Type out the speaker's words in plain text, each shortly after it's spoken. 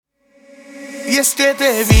es que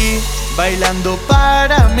te vi bailando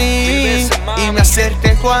para mí y me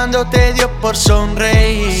acerté cuando te dio por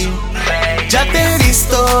sonreír. Ya te he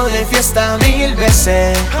visto de fiesta 1000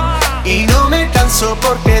 veces y no me canso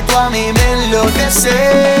porque tú a mí me enloqueces.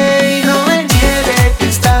 Y no me niegues que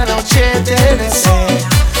esta noche te besé,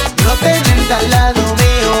 no tenerte al lado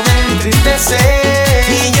mío me entristece.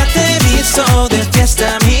 Y ya te he visto de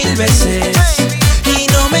fiesta 1000 veces y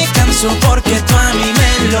no me canso porque tú a mí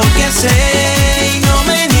me enloqueces.